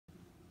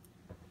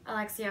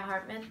Alexia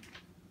Hartman.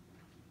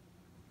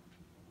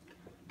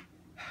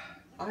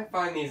 I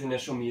find these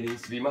initial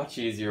meetings to be much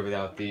easier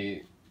without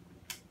the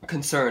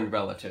concerned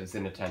relatives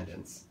in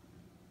attendance.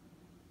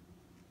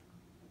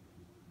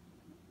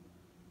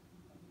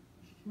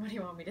 What do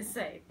you want me to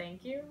say?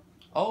 Thank you?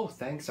 Oh,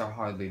 thanks are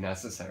hardly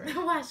necessary.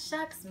 Why,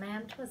 shucks,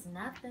 ma'am. 'Twas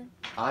nothing.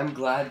 I'm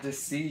glad to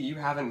see you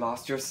haven't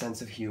lost your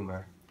sense of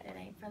humor. It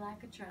ain't for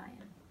lack of trying.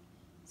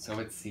 So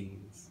it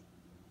seems.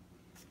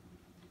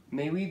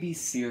 May we be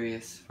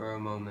serious for a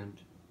moment?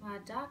 Why,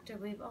 Doctor,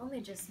 we've only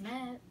just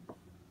met.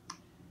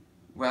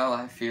 Well,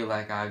 I feel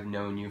like I've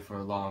known you for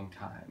a long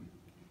time.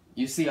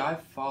 You see,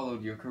 I've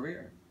followed your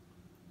career.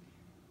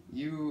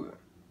 You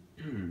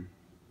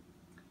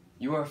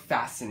are a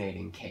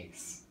fascinating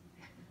case.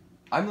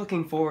 I'm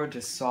looking forward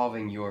to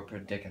solving your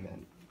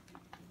predicament.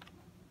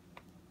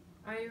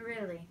 Are you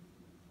really?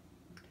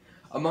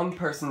 Among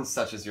persons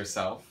such as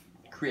yourself,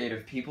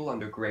 creative people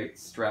under great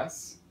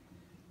stress,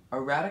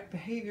 erratic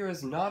behavior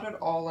is not at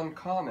all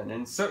uncommon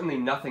and certainly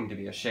nothing to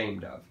be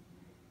ashamed of.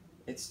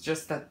 It's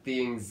just that the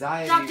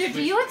anxiety... Doctor,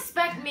 do you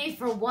expect me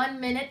for 1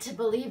 minute to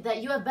believe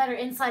that you have better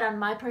insight on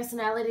my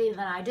personality than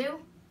I do?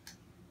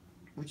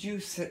 Would you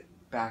sit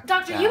back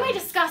Doctor, down? you may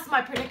discuss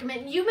my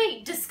predicament, and you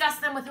may discuss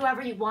them with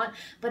whoever you want,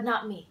 but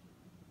not me.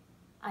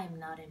 I am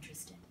not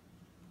interested.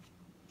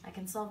 I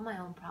can solve my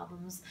own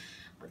problems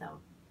without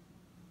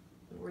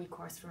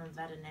recourse from a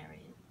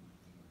veterinarian.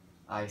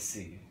 I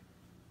see.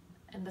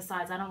 And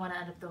besides, I don't want to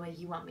end up the way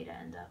you want me to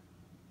end up.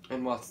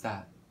 And what's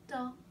that?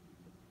 Dull.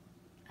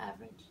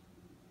 Average.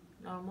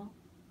 Normal.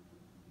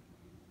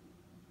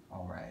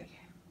 All right.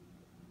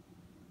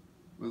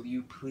 Will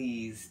you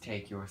please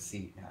take your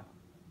seat now?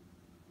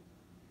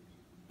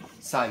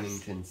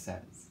 Symington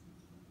says.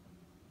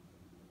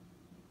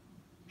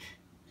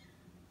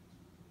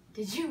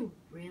 Did you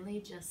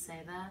really just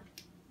say that?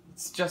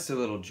 It's just a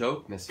little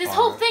joke, Miss This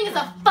Farmer. whole thing is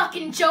a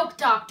fucking joke,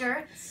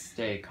 Doctor!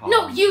 Stay calm.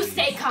 No, you please.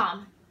 stay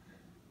calm!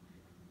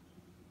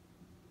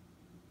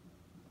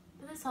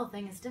 But this whole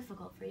thing is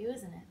difficult for you,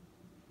 isn't it?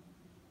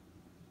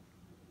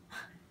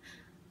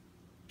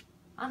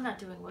 I'm not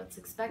doing what's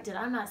expected.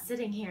 I'm not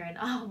sitting here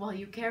and, while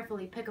you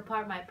carefully pick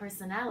apart my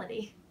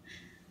personality.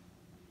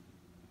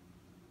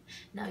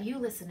 Now you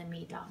listen to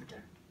me,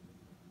 Doctor.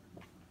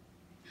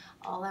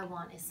 All I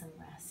want is some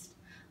rest,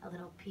 a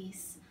little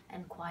peace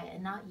and quiet,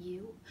 and not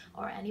you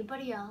or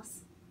anybody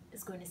else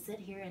is going to sit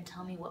here and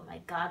tell me what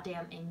my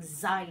goddamn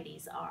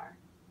anxieties are.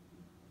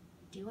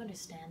 Do you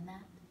understand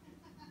that?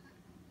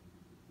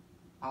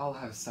 I'll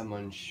have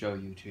someone show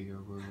you to your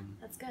room.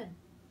 That's good.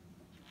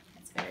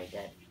 That's very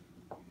good.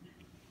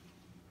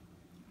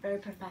 Very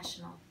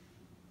professional.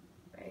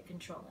 Very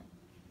controlling.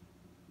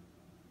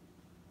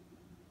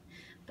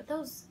 But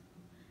those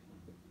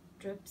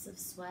drips of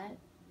sweat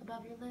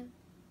above your lip,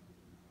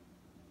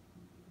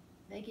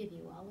 they give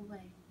you all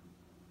away.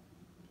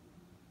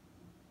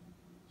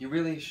 You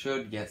really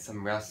should get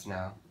some rest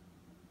now.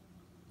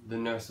 The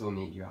nurse will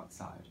meet you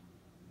outside.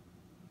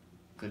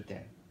 Good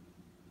day.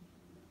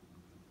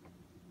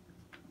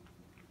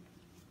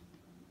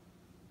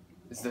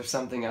 Is there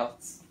something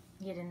else?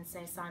 You didn't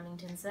say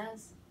Symington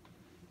says.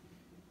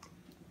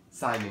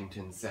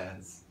 Symington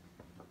says.